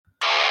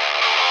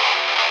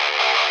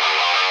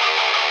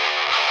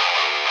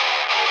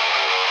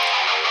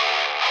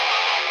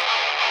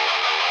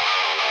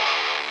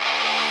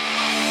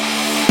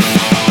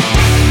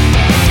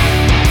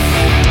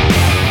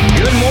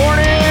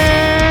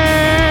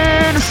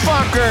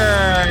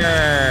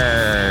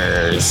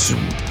motherfuckers!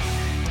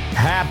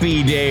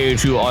 Happy day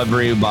to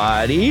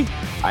everybody.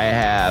 I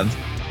have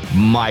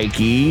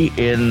Mikey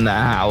in the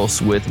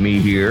house with me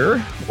here.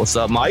 What's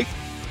up, Mike?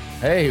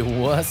 Hey,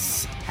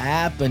 what's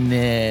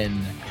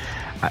happening?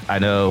 I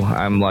know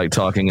I'm like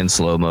talking in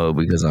slow-mo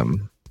because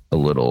I'm a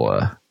little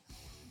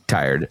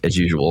tired as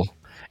usual.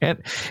 And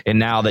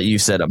now that you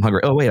said I'm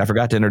hungry. Oh, wait, I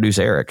forgot to introduce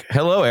Eric.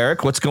 Hello,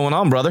 Eric. What's going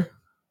on, brother?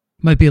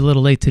 Might be a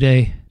little late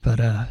today, but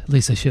at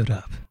least I showed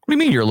up. What do you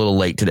mean you're a little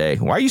late today?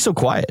 Why are you so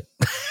quiet?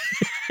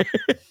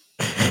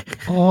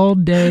 All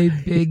day,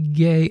 big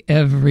gay,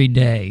 every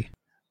day.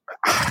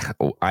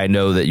 I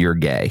know that you're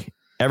gay.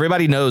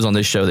 Everybody knows on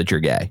this show that you're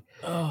gay.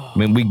 I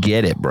mean, we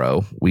get it,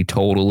 bro. We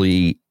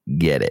totally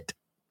get it.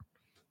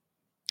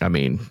 I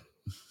mean,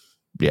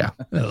 yeah.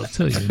 I'll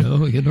tell you,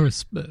 we get no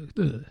respect.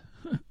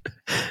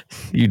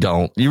 You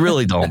don't. You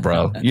really don't,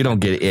 bro. You don't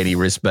get any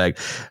respect.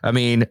 I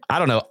mean, I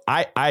don't know.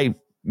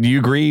 Do you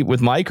agree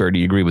with Mike or do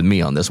you agree with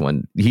me on this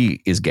one?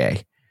 He is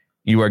gay.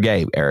 You are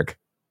gay, Eric.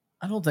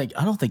 I don't think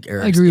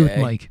Eric's I agree gay. with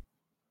Mike.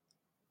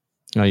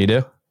 Oh, you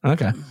do?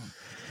 Okay.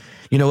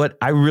 You know what?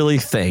 I really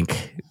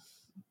think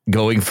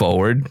going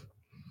forward,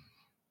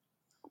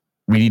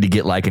 we need to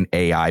get like an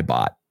AI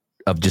bot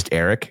of just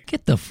Eric.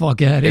 Get the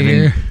fuck out of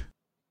here.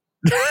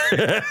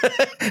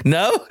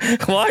 No?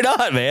 Why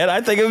not, man? I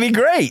think it would be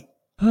great.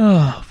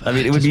 Oh, I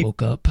mean, it would be.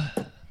 Woke up.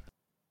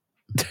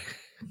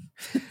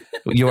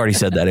 You already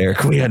said that,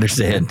 Eric. We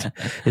understand.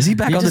 Is he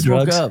back He on the just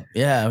woke drugs? up.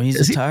 Yeah, I mean, he's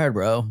just tired,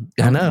 bro.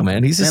 I know,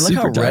 man. He's just Man,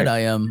 look super how red tired. I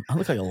am. I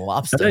look like a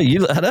lobster. I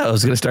know. I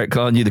was going to start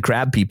calling you the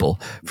crab people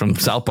from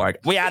South Park.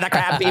 We are the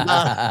crab people.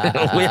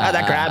 We are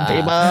the crab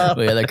people.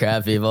 We are the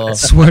crab people.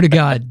 Swear to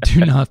God,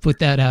 do not put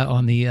that out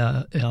on the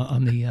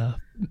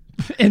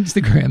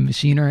Instagram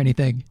machine or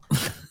anything.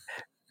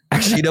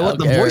 Actually, you know what?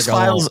 Okay,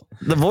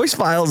 The voice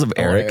files of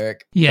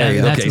Eric. Yeah,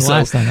 Hey, that's okay, the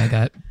last time I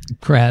got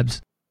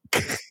crabs.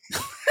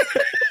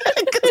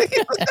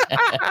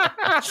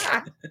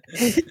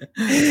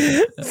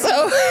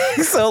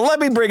 So let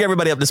me bring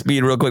everybody up to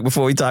speed real quick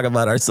before we talk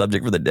about our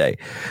subject for the day.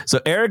 So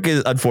Eric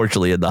is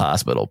unfortunately in the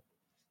hospital.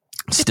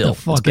 Still,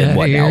 the fuck it's been outta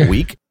what here. now, a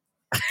week?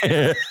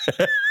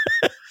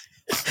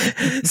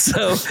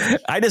 So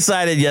I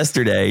decided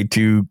yesterday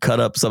to cut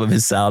up some of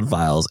his sound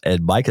files,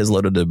 and Mike has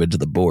loaded them into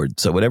the board.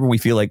 So whenever we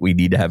feel like we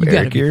need to have You gotta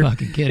Eric be here,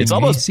 fucking kidding it's me.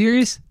 almost- Are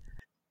you serious?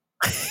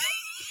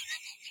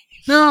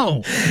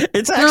 No,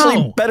 it's actually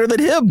No. better than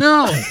him.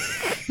 no,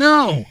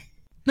 no,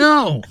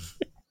 no.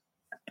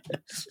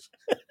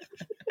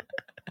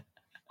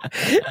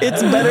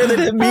 It's better than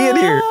him being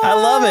here. I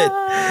love it.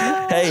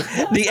 Hey,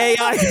 the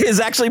AI has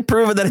actually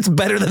proven that it's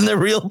better than the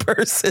real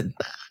person.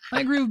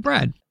 I agree with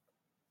Brad.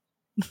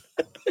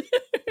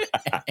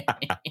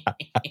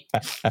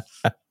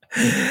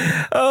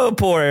 Oh,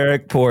 poor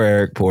Eric. Poor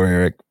Eric. Poor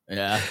Eric.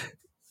 Yeah.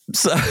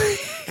 So,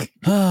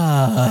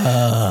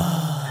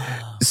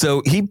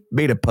 so he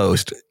made a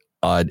post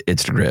on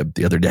Instagram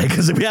the other day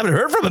because we haven't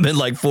heard from him in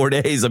like 4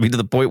 days. I mean, to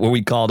the point where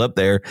we called up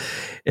there.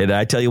 And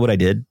I tell you what I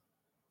did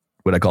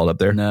when I called up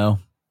there. No.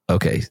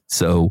 Okay,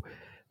 so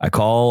I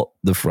call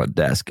the front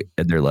desk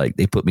and they're like,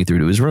 they put me through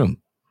to his room.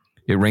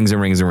 It rings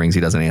and rings and rings.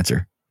 He doesn't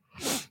answer.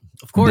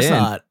 Of course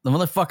Then- not. The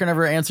motherfucker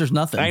never answers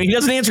nothing. I mean, he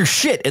doesn't answer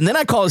shit. And then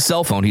I call his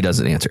cell phone. He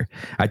doesn't answer.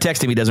 I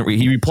text him. He doesn't.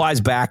 He replies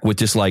back with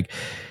just like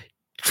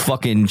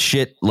fucking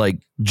shit, like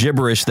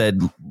gibberish that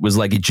was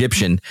like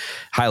Egyptian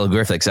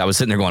hieroglyphics. I was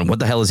sitting there going, what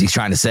the hell is he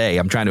trying to say?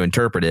 I'm trying to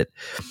interpret it.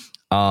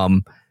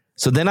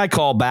 So then I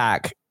call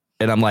back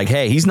and I'm like,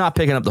 hey, he's not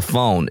picking up the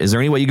phone. Is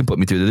there any way you can put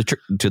me through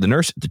to the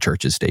nurse at the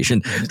church's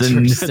station? Yeah,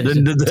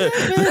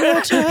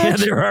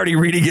 they're already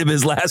reading him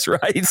his last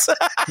rites.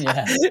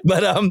 Yeah.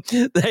 But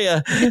Get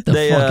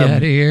the fuck out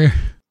of here.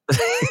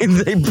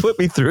 they put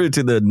me through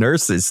to the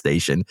nurse's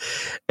station,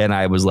 and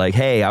I was like,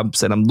 hey, I'm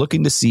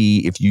looking to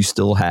see if you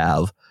still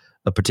have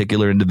a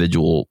particular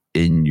individual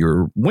in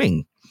your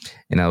wing.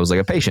 And I was like,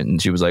 a patient.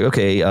 And she was like,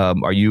 okay,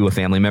 are you a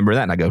family member of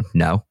that? And I go,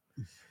 no.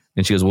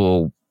 And she goes,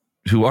 well,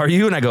 who are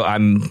you? And I go,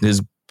 I'm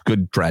his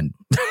good friend.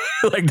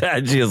 Like that.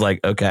 And she was like,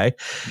 okay.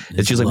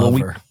 And she's like, well,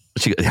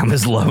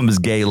 I'm his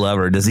gay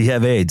lover. Does he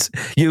have AIDS?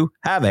 You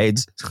have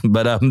AIDS.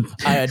 But I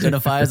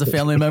identify as a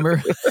family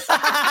member.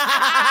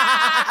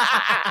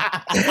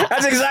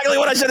 That's exactly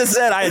what I should have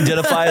said. I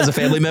identify as a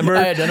family member.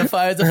 I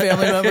identify as a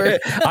family member.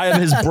 I am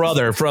his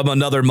brother from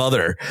another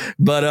mother.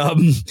 But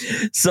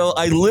so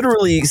I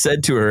literally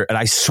said to her, and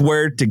I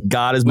swear to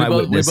God as my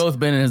witness. We've both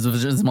been in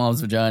his mom's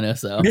vagina,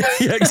 so. Yeah,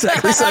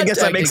 exactly. So I guess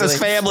that makes us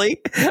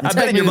family. I've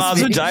been in your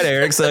mom's vagina,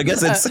 Eric, so I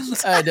guess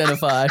it's... I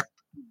identify.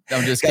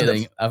 I'm just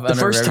kidding. I've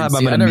never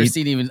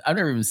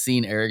even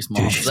seen Eric's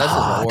mom. Dude, she's That's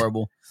hot.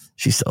 horrible.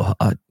 She's so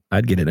hot.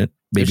 I'd get in it.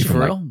 Maybe Is she from for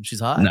like, real? She's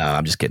hot? no,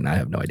 I'm just kidding. I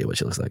have no idea what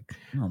she looks like.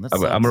 No, that's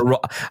I'm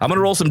gonna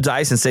roll some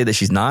dice and say that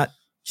she's not.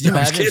 Could you No,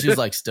 I'm just imagine if she kidding. was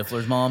like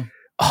Stifler's mom?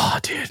 Oh,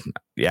 dude.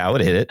 Yeah, I would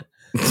hit it.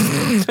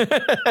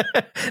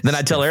 Then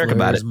I'd tell Eric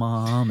about it. Stifler's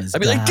mom is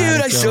I'd be like,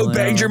 dude, I so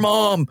banged your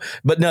mom.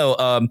 But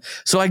no,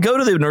 so I go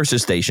to the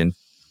nurse's station.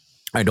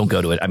 I don't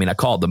go to it. I mean, I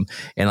called them,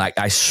 and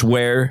I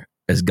swear,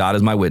 as God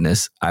is my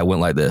witness, I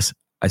went like this.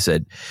 I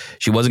said,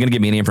 she wasn't going to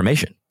give me any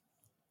information.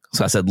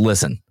 So I said,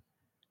 listen,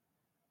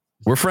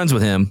 we're friends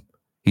with him.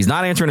 He's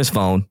not answering his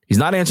phone. He's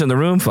not answering the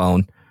room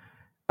phone.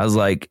 I was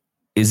like,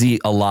 is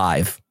he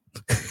alive?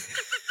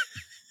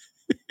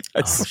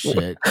 I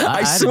swear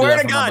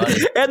to God.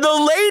 And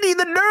the lady,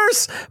 the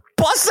nurse,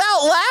 busts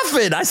out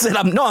laughing. I said,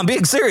 I'm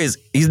being serious.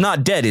 He's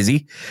not dead, is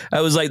he? I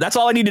was like, that's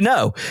all I need to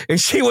know.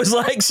 And she was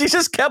like, she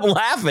just kept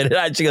laughing.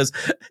 And she goes,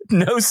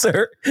 no,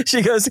 sir.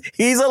 She goes,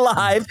 he's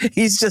alive.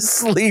 He's just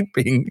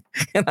sleeping.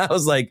 And I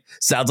was like,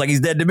 sounds like he's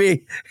dead to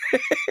me.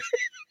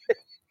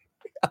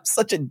 I'm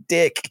such a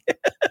dick.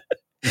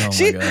 Oh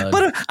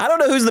but I don't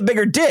know who's the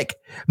bigger dick,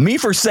 me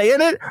for saying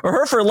it or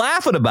her for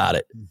laughing about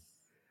it.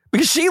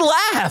 Because she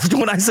laughed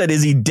when I said,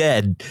 is he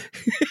dead?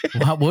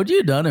 What would you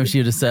have done if she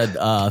would have said,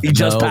 he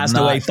just passed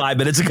away 5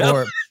 minutes ago?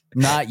 Or,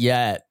 not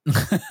yet.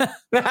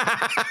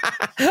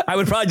 I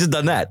would probably just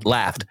done that.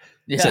 Laughed.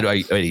 Yeah. Said, are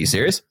you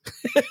serious?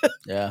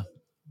 Yeah.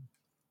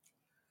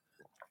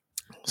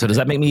 So does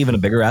that make me even a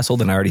bigger asshole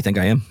than I already think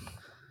I am?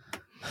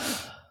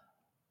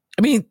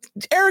 I mean,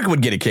 Eric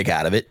would get a kick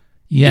out of it.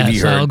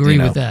 Yes, I'll agree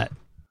with that.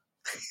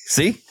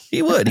 See?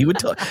 He would. He would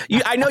talk.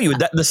 I know you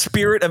would. The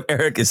spirit of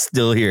Eric is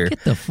still here.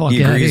 Get the fuck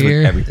out of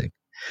here. With everything.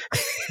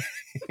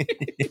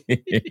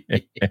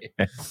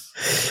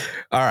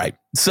 All right.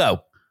 So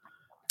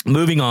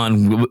moving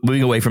on,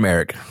 moving away from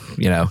Eric,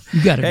 you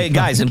got to. Hey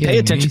guys, and pay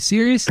attention. Are you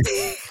serious?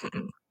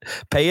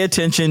 Pay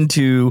attention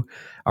to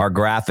our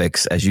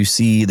graphics as you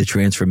see the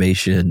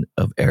transformation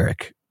of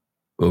Eric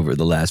over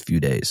the last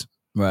few days.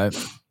 Right.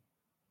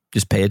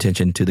 Just pay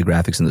attention to the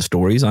graphics and the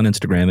stories on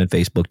Instagram and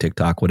Facebook,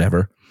 TikTok,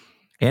 whatever.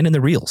 And in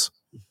the reels,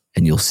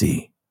 and you'll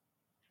see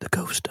the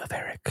ghost of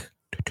Eric.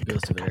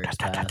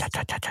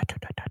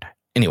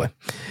 Anyway,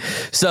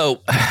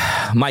 so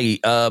Mikey,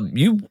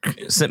 you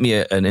sent me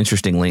an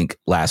interesting link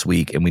last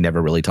week, and we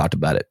never really talked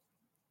about it.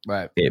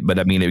 Right. But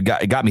I mean, it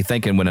got me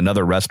thinking when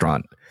another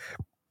restaurant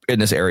in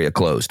this area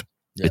closed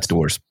its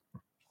doors,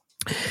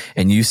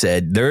 and you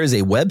said there is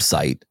a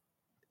website,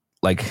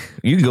 like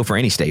you can go for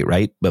any state,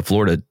 right? But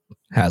Florida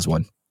has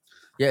one.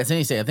 Yeah, it's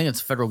any state. I think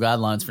it's federal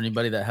guidelines for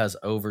anybody that has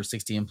over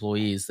 60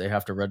 employees. They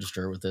have to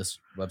register with this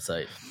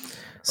website.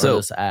 So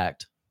this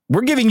act.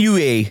 We're giving you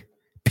a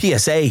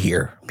PSA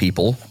here,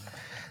 people,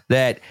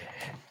 that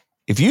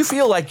if you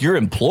feel like your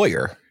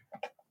employer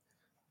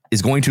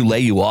is going to lay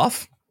you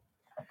off,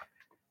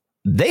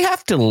 they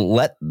have to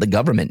let the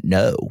government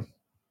know.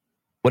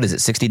 What is it,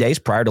 60 days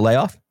prior to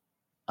layoff?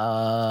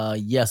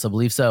 Yes, I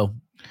believe so.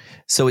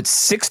 So it's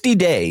 60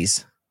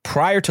 days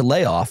prior to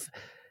layoff.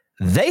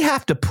 They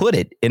have to put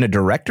it in a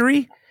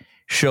directory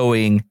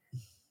showing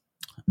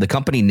the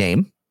company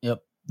name,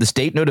 the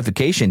state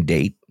notification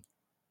date,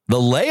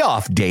 the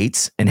layoff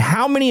dates, and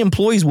how many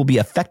employees will be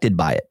affected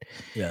by it.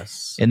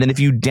 Yes. And then if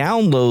you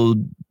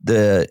download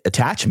the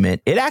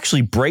attachment, it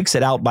actually breaks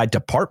it out by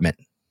department.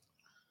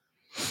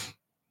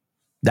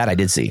 That I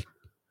did see,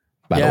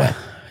 by the way.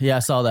 Yeah, I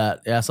saw that.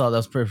 Yeah, I saw that.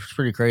 Was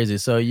pretty crazy.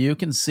 So you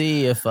can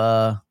see if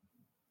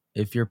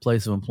your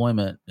place of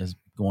employment is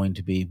going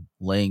to be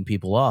laying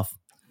people off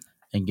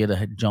and get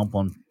a jump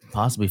on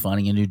possibly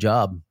finding a new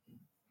job.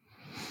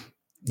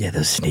 Yeah,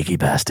 those sneaky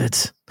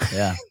bastards.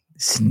 Yeah.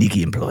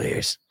 Sneaky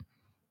employers.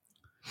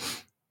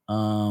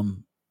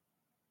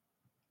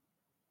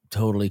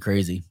 Totally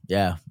crazy.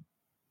 Yeah.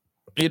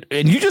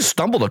 And you just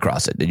stumbled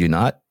across it, did you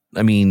not?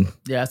 I mean...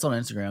 Yeah, it's on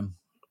Instagram.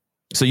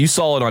 So you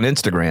saw it on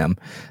Instagram.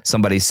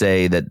 Somebody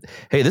say that,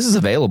 hey, this is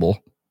available.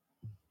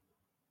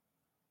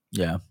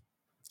 Yeah.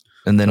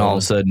 And then all of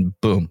a sudden,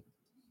 boom.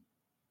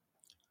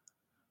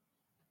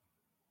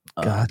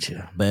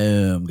 Gotcha.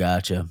 Boom.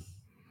 Gotcha.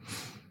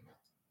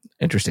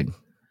 Interesting.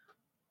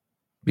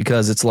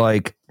 Because it's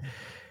like,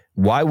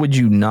 why would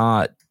you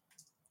not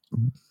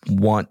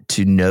want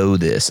to know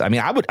this? I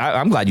mean,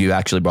 I'm glad you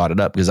actually brought it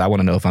up because I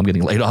want to know if I'm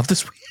getting laid off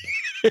this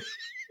week.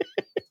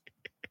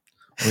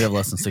 We have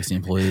less than 60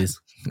 employees.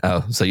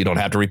 Oh, so you don't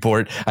have to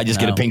report. I just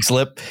get a pink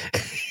slip.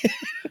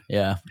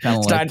 Yeah. Kind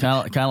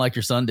of like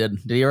your son did.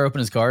 Did he ever open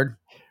his card?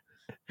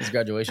 His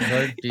graduation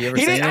card? Did he ever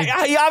see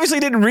it? He obviously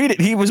didn't read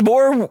it. He was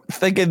more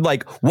thinking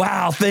like,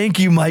 wow, thank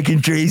you, Mike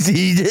and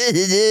Tracy.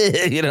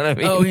 You know what I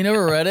mean? Oh, he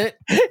never read it?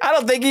 I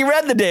don't think he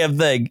read the damn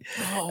thing.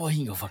 Oh, well, he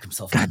can go fuck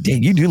himself. God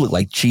dang, you do look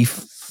like Chief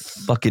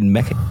fucking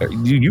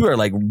you are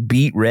like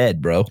beat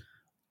red, bro.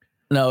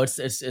 No, it's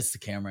the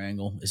camera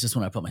angle. It's just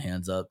when I put my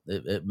hands up,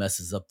 it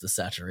messes up the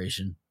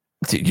saturation.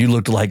 Dude, you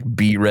looked like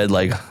beat red.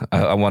 Like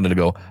I wanted to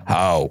go,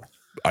 how?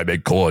 I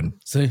make corn.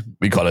 See?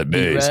 We call it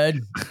maize. Red.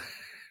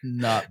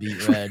 Not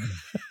beat red.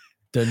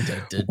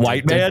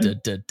 White man.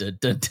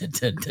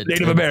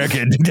 Native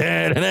American.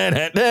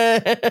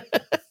 Yeah,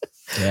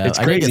 it's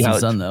I crazy. did get some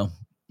sun though.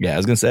 Yeah, I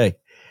was gonna say.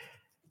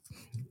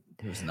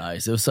 It was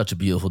nice. It was such a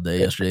beautiful day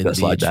yesterday.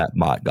 Just like that,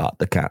 Mott got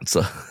the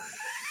cancer.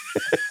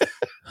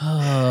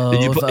 Oh,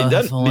 did you put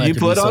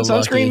on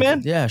sunscreen,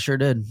 man? Yeah, sure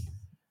did.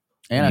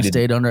 And I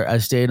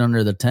stayed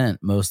under the tent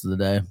most of the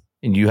day.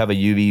 And you have a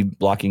UV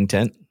blocking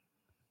tent?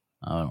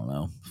 I don't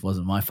know. It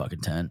wasn't my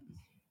fucking tent.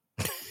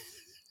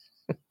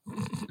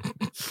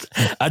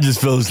 I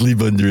just fell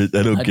asleep under it.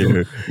 I don't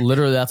care.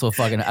 Literally, that's what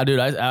fucking. Dude,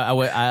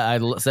 I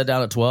sat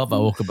down at 12. I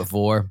woke up at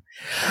 4.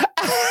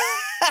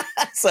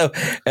 So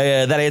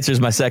that answers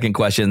my second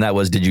question. That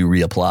was, did you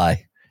reapply?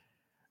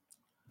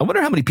 I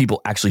wonder how many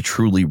people actually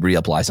truly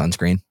reapply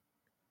sunscreen.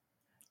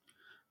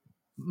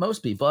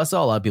 Most people. I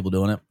saw a lot of people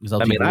doing it.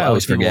 I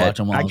always forget.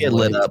 I get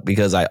lit up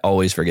because I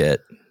always forget.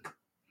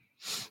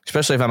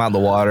 Especially if I'm out in the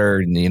water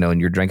and,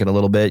 and you're drinking a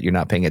little bit, you're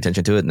not paying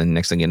attention to it. And then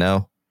next thing you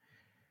know,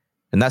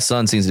 and that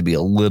sun seems to be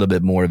a little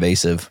bit more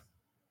evasive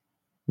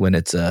when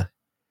it's,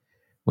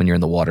 when you're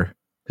in the water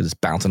because it's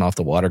bouncing off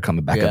the water,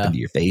 coming back up into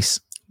your face.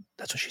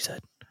 That's what she said.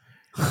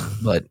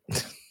 But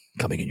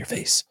coming in your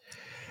face.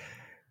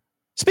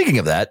 Speaking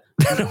of that.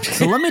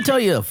 So let me tell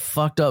you a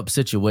fucked up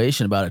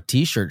situation about a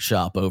t-shirt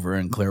shop over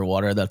in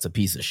Clearwater. That's a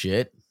piece of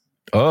shit.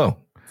 Oh,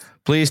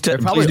 please They're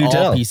probably please do all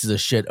tell. pieces of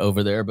shit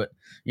over there. But,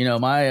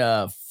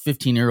 my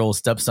 15-year-old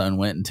stepson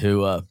went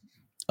into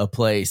a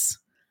place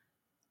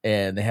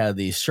and they had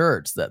these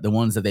shirts, the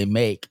ones that they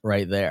make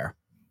right there.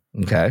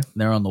 Okay.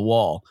 They're on the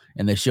wall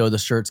and they show the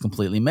shirts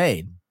completely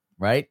made,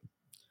 right?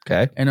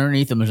 Okay. And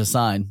underneath them, there's a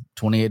sign,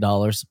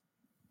 $28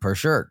 per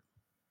shirt.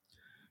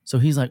 So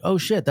he's like, oh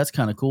shit, that's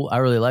kind of cool. I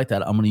really like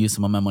that. I'm going to use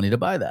some of my money to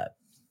buy that.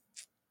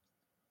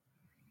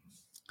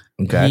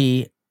 Okay.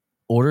 He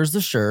orders the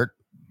shirt,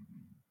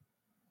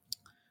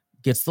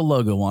 gets the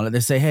logo on it. They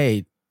say,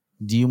 hey,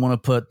 do you want to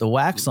put the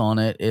wax on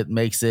it? It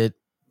makes it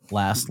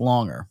last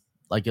longer.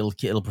 Like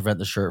it'll prevent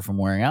the shirt from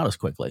wearing out as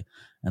quickly.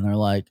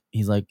 And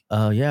he's like,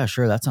 yeah,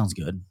 sure. That sounds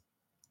good.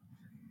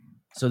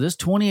 So this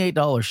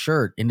 $28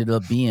 shirt ended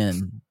up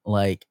being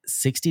like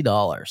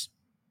 $60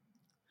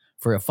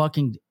 for a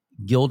fucking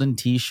Gildan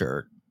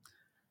t-shirt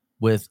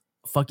with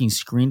fucking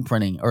screen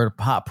printing or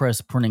hot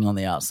press printing on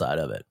the outside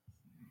of it.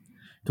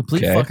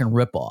 Complete fucking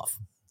ripoff.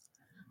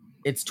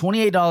 It's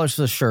 $28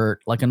 for the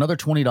shirt, like another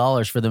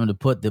 $20 for them to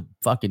put the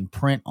fucking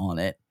print on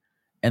it,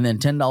 and then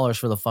 $10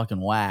 for the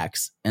fucking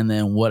wax, and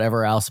then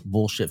whatever else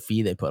bullshit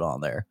fee they put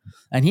on there.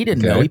 And he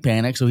didn't know. He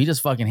panicked, so he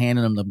just fucking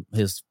handed him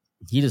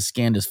he just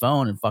scanned his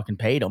phone and fucking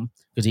paid him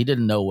because he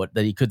didn't know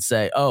that he could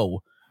say,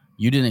 oh,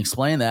 you didn't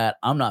explain that.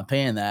 I'm not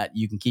paying that.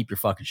 You can keep your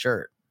fucking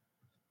shirt.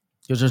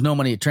 Because there's no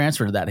money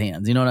transferred to that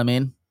hands. You know what I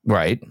mean?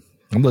 Right.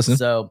 I'm listening.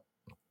 So,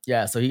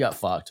 yeah. So he got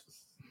fucked.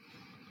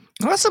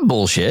 Oh, that's some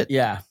bullshit.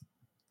 Yeah.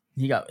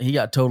 He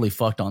got totally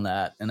fucked on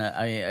that. And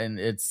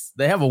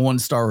they have a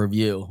 1-star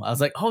review. I was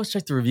like, oh, let's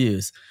check the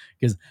reviews.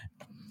 Because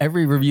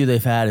every review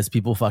they've had is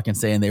people fucking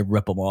saying they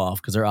rip them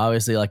off. Because they're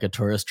obviously like a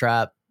tourist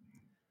trap.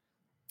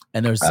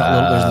 And there's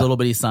little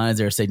bitty signs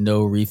there that say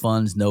no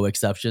refunds, no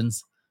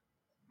exceptions.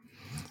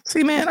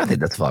 See, man, I think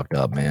that's fucked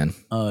up, man.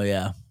 Oh,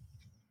 yeah.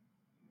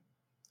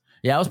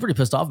 Yeah, I was pretty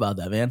pissed off about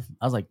that, man.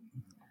 I was like,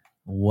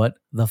 what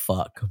the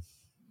fuck?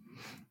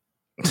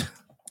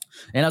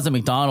 And I was at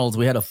McDonald's.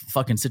 We had a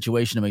fucking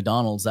situation at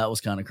McDonald's. That was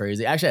kind of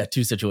crazy. Actually, I had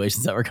 2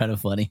 situations that were kind of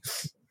funny.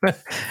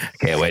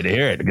 Can't wait to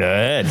hear it. Go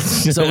ahead.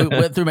 So we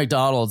went through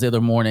McDonald's the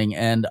other morning,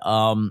 and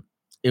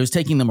it was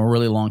taking them a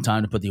really long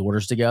time to put the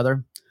orders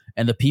together.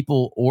 And the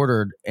people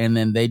ordered, and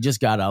then they just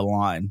got out of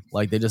line.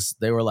 Like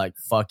they were like,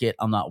 fuck it,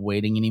 I'm not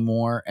waiting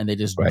anymore. And they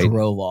just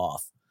drove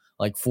off,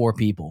 like 4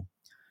 people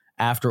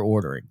after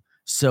ordering.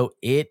 So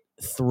it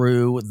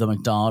threw the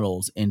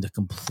McDonald's into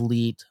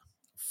complete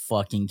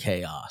fucking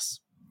chaos.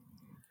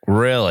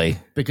 Really?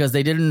 Because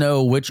they didn't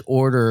know which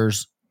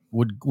orders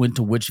went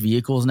to which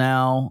vehicles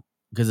now,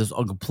 because it's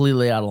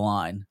completely out of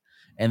line.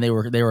 And they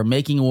were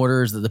making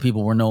orders that the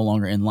people were no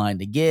longer in line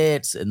to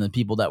get, and the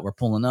people that were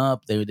pulling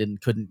up, they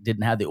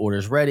didn't have the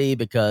orders ready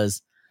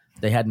because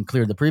they hadn't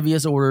cleared the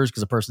previous orders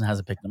because the person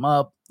hasn't picked them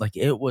up. Like,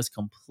 it was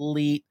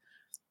complete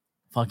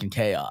fucking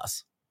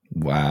chaos.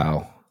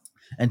 Wow.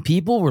 And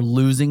people were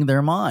losing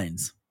their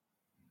minds.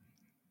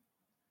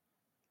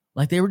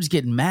 Like, they were just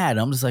getting mad.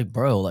 I'm just like,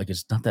 bro, like,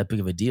 it's not that big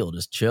of a deal.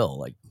 Just chill.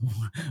 Like,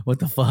 what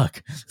the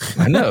fuck?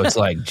 I know. It's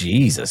like,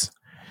 Jesus.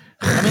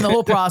 I mean, the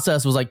whole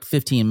process was like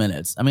 15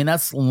 minutes. I mean,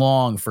 that's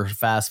long for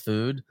fast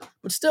food,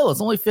 but still, it's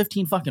only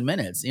 15 fucking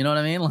minutes. You know what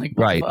I mean? Like,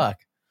 what the fuck?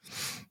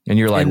 And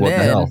you're like, what the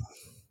hell?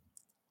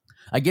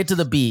 I get to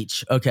the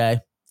beach, okay,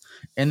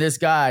 and this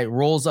guy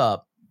rolls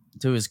up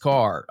to his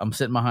car. I'm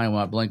sitting behind with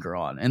my blinker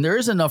on, and there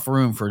is enough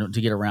room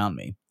to get around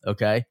me,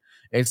 okay?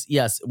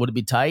 Would it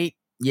be tight?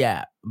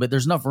 Yeah, but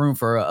there's enough room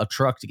for a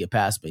truck to get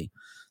past me.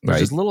 There's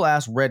this little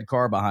ass red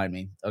car behind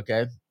me,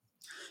 okay?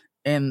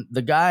 And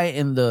the guy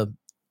in the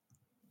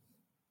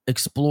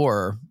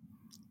Explorer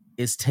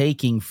is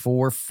taking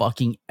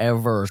fucking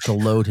ever to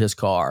load his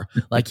car.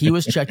 Like, he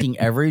was checking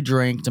every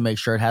drink to make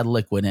sure it had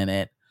liquid in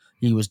it.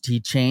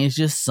 He changed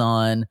his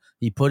sun.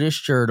 He put his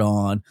shirt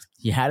on.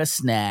 He had a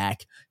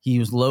snack. He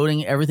was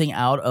loading everything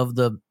out of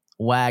the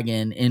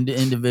wagon into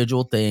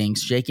individual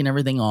things, shaking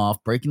everything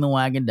off, breaking the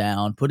wagon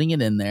down, putting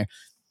it in there.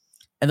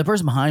 And the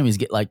person behind me is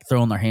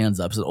throwing their hands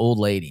up. It's an old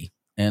lady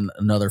and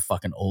another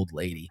fucking old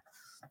lady.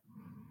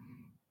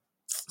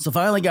 So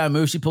finally, guy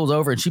moves. She pulls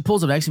over and she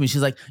pulls up next to me.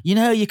 She's like, you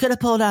could have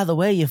pulled out of the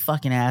way, you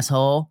fucking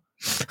asshole.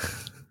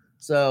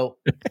 So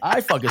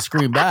I fucking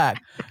scream back.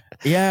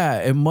 Yeah,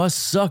 it must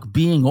suck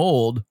being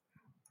old.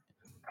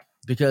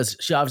 because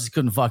she obviously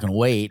couldn't fucking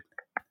wait.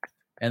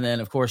 And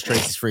then, of course,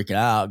 Tracy's freaking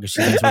out because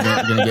she thinks we're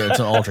going to get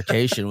into an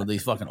altercation with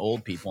these fucking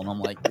old people. And I'm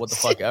like, what the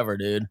fuck ever,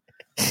 dude.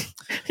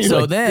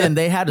 So then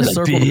they had to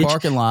circle the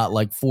parking lot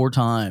like 4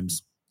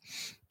 times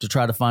to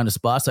try to find a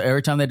spot. So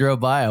every time they drove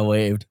by, I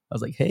waved. I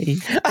was like, hey.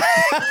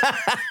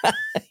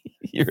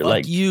 You're Fuck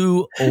like,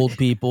 you, old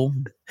people.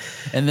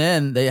 And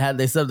then they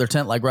set up their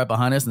tent like right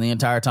behind us. And the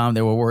entire time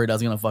they were worried I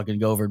was going to fucking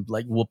go over and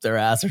like whoop their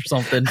ass or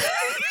something.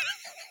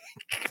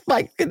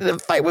 like in a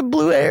fight with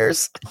blue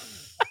hairs.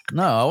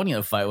 No, I wouldn't get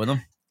a fight with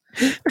them.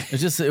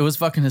 It was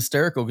fucking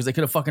hysterical because they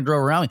could have fucking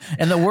drove around me.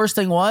 And the worst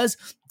thing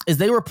is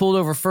they were pulled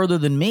over further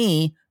than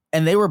me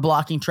and they were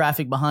blocking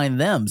traffic behind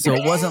them. So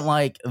it wasn't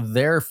like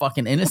they're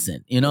fucking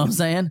innocent. You know what I'm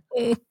saying?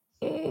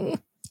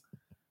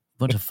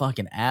 Bunch of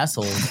fucking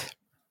assholes.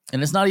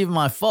 And it's not even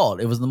my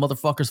fault. It was the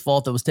motherfucker's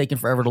fault that was taking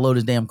forever to load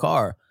his damn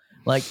car.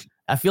 Like,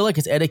 I feel like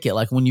it's etiquette.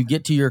 Like when you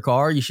get to your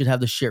car, you should have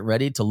the shit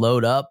ready to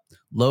load up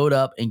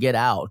and get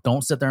out.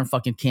 Don't sit there and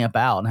fucking camp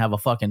out and have a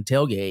fucking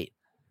tailgate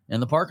in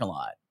the parking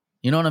lot.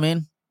 You know what I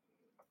mean?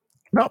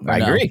 No, I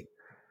agree.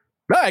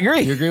 No, I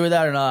agree. You agree with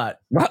that or not?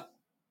 What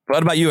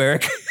about you,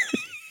 Eric?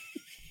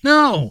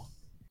 No.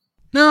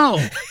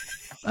 I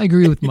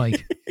agree with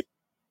Mike.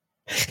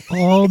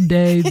 All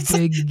day,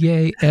 big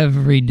gay,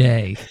 every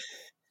day.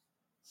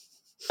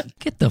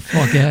 Get the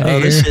fuck out of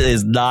here. This shit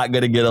is not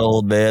going to get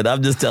old, man.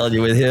 I'm just telling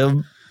you with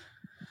him.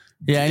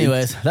 Yeah,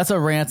 anyways, that's a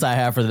rant I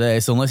have for today.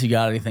 So unless you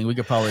got anything, we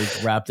could probably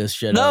wrap this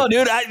shit up. No,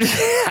 dude,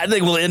 I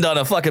think we'll end on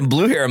a fucking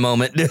blue hair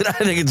moment, dude. I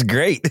think it's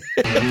great.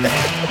 You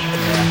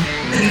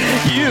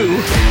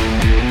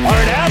are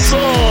an asshole.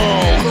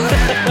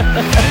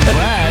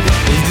 Brad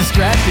is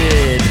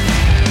distracted.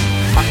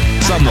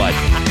 Somewhat.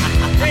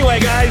 Anyway,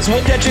 guys,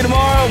 we'll catch you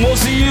tomorrow, and we'll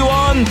see you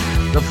on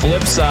the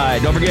flip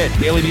side. Don't forget,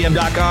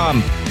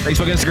 dailybm.com,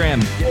 Facebook,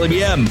 Instagram,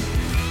 dailybm,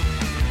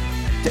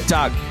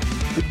 TikTok,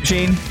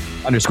 machine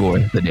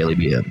 _ the Daily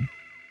BM.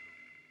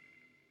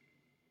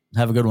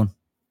 Have a good one.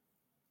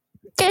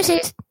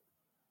 Deuces.